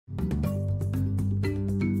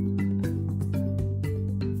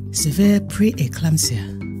Severe pre-eclampsia.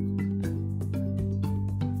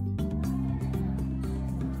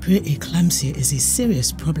 Pre-eclampsia is a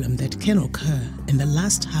serious problem that can occur in the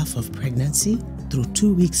last half of pregnancy through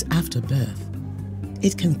 2 weeks after birth.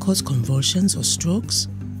 It can cause convulsions or strokes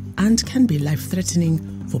and can be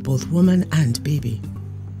life-threatening for both woman and baby.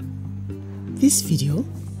 This video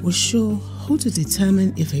will show how to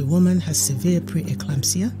determine if a woman has severe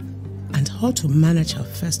pre-eclampsia and how to manage her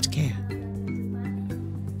first care.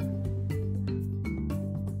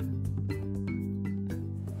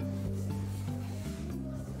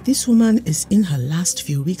 This woman is in her last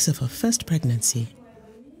few weeks of her first pregnancy.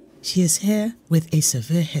 She is here with a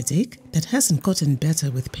severe headache that hasn't gotten better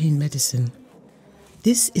with pain medicine.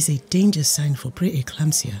 This is a danger sign for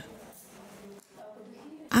pre-eclampsia.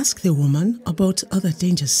 Ask the woman about other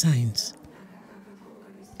danger signs.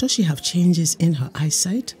 Does she have changes in her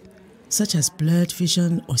eyesight, such as blurred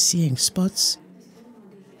vision or seeing spots,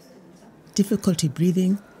 difficulty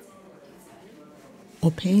breathing, or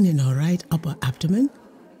pain in her right upper abdomen?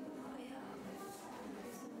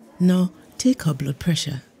 Now, take her blood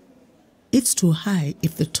pressure. It's too high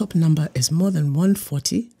if the top number is more than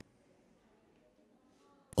 140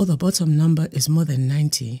 or the bottom number is more than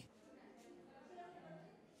 90.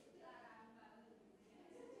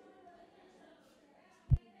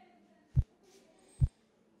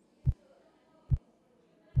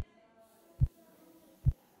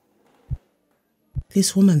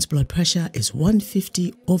 This woman's blood pressure is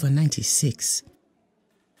 150/96.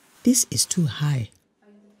 This is too high.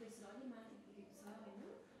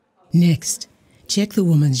 Next, check the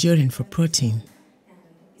woman's urine for protein.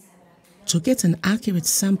 To get an accurate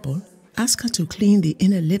sample, ask her to clean the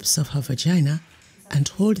inner lips of her vagina and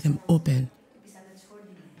hold them open.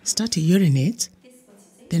 Start to urinate,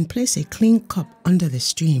 then place a clean cup under the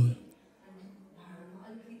stream.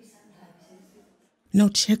 Now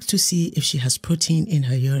check to see if she has protein in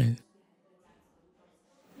her urine.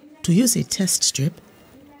 To use a test strip,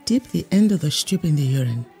 dip the end of the strip in the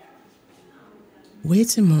urine.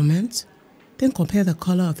 Wait a moment, then compare the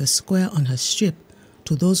color of the square on her strip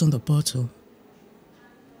to those on the bottle.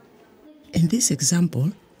 In this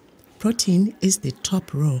example, protein is the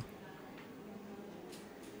top row.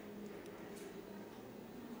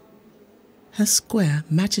 Her square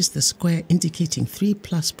matches the square indicating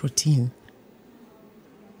 3+ protein.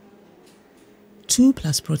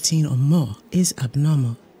 2+ protein or more is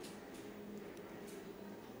abnormal.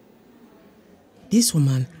 This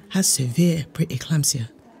woman has severe pre-eclampsia.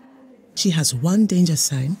 She has one danger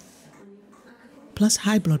sign, plus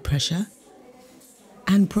high blood pressure,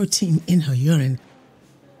 and protein in her urine,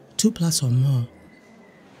 2+ or more.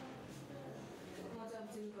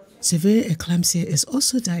 Severe eclampsia is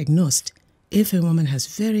also diagnosed if a woman has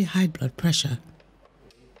very high blood pressure,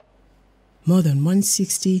 more than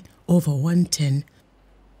 160/110,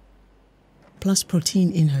 plus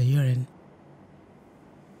protein in her urine.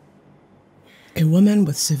 A woman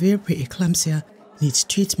with severe pre-eclampsia needs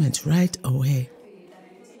treatment right away.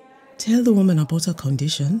 Tell the woman about her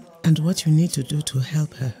condition and what you need to do to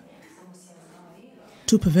help her.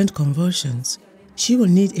 To prevent convulsions, she will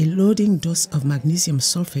need a loading dose of magnesium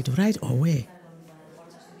sulfate right away.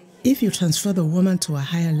 If you transfer the woman to a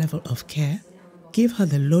higher level of care, give her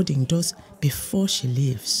the loading dose before she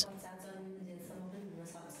leaves.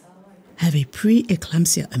 Have a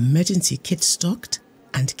pre-eclampsia emergency kit stocked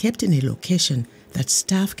and kept in a location that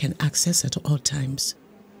staff can access at all times.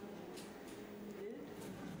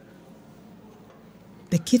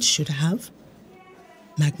 The kit should have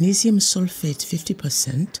magnesium sulfate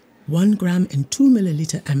 50%, 1 gram in 2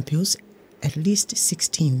 milliliter ampoules, at least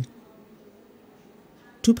 16,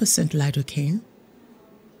 2% lidocaine,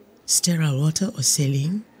 sterile water or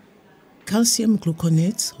saline, calcium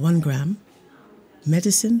gluconate 1 gram,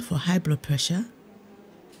 medicine for high blood pressure,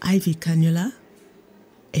 IV cannula,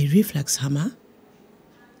 a reflex hammer,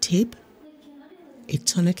 tape, a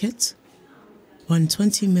tourniquet,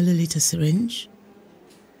 120 milliliter syringe,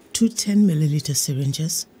 2 10 milliliter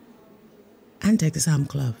syringes, and exam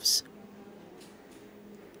gloves.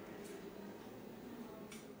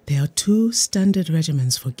 There are 2 standard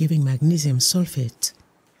regimens for giving magnesium sulfate: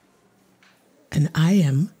 an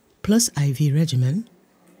IM plus IV regimen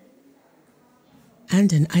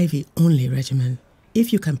and an IV only regimen,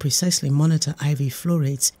 if you can precisely monitor IV flow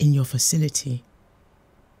rates in your facility.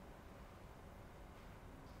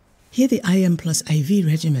 Here the IM plus IV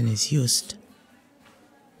regimen is used.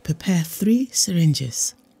 Prepare 3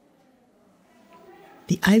 syringes.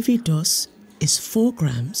 The IV dose is 4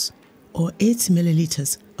 grams or 8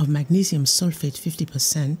 milliliters of magnesium sulfate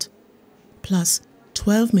 50% plus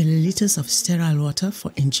 12 milliliters of sterile water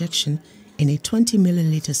for injection in a 20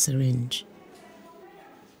 milliliter syringe.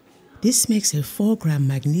 This makes a 4 gram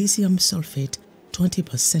magnesium sulfate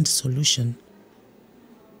 20% solution.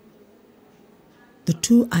 The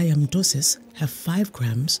 2 IM doses have 5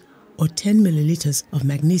 grams or 10 milliliters of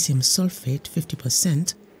magnesium sulfate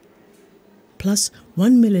 50% plus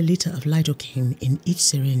 1 milliliter of lidocaine in each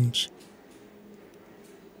syringe.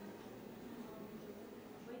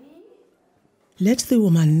 Let the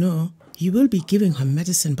woman know you will be giving her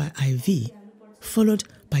medicine by IV, followed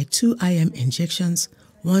by 2 IM injections,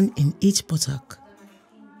 1 in each buttock.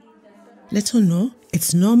 Let her know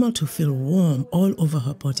it's normal to feel warm all over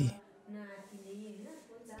her body.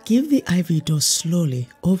 Give the IV dose slowly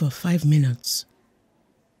over 5 minutes.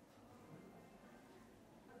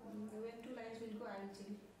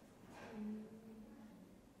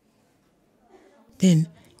 Then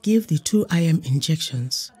give the 2 IM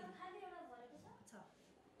injections.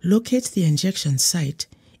 Locate the injection site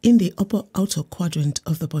in the upper outer quadrant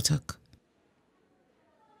of the buttock.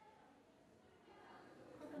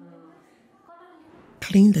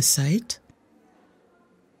 Clean the site.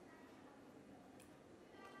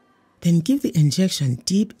 Then give the injection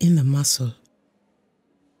deep in the muscle.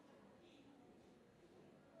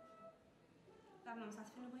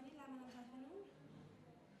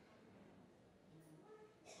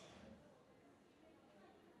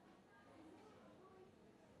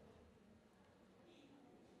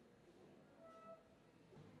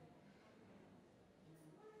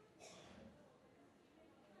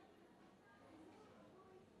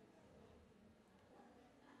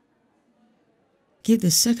 Give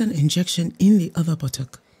the second injection in the other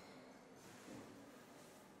buttock.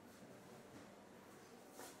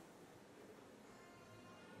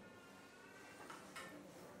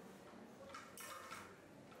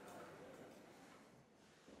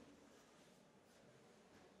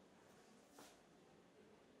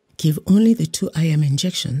 Give only the 2 IM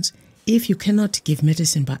injections if you cannot give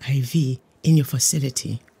medicine by IV in your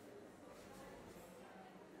facility.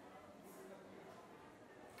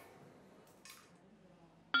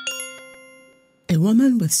 A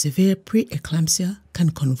woman with severe pre-eclampsia can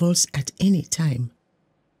convulse at any time.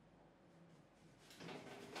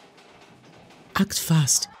 Act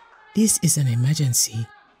fast. This is an emergency.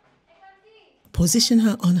 Position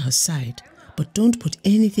her on her side, but don't put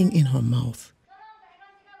anything in her mouth.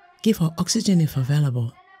 Give her oxygen if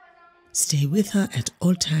available. Stay with her at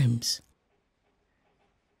all times.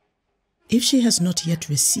 If she has not yet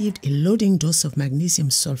received a loading dose of magnesium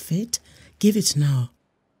sulfate, give it now.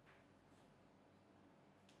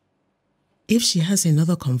 If she has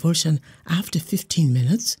another convulsion after 15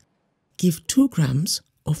 minutes, give 2 grams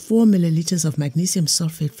or 4 milliliters of magnesium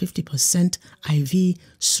sulfate 50% IV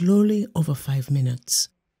slowly over 5 minutes.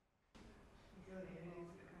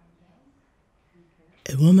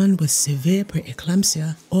 A woman with severe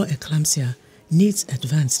pre-eclampsia or eclampsia needs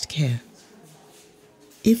advanced care.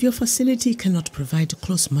 If your facility cannot provide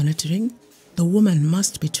close monitoring, the woman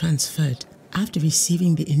must be transferred after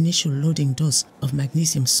receiving the initial loading dose of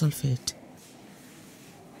magnesium sulfate.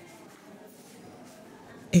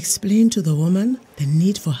 Explain to the woman the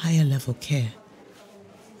need for higher level care.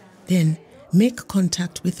 Then make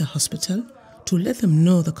contact with the hospital to let them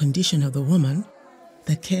know the condition of the woman,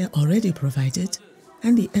 the care already provided,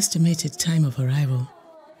 and the estimated time of arrival.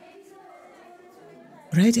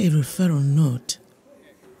 Write a referral note.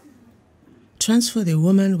 Transfer the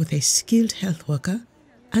woman with a skilled health worker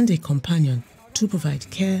and a companion to provide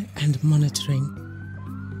care and monitoring.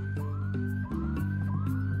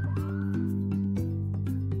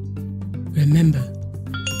 Remember,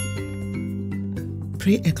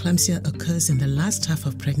 pre-eclampsia occurs in the last half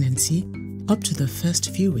of pregnancy up to the first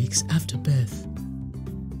few weeks after birth.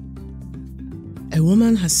 A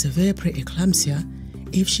woman has severe pre-eclampsia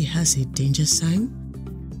if she has a danger sign,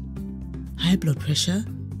 high blood pressure,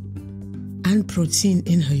 and protein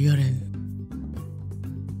in her urine.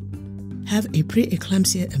 Have a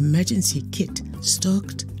pre-eclampsia emergency kit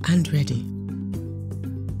stocked and ready.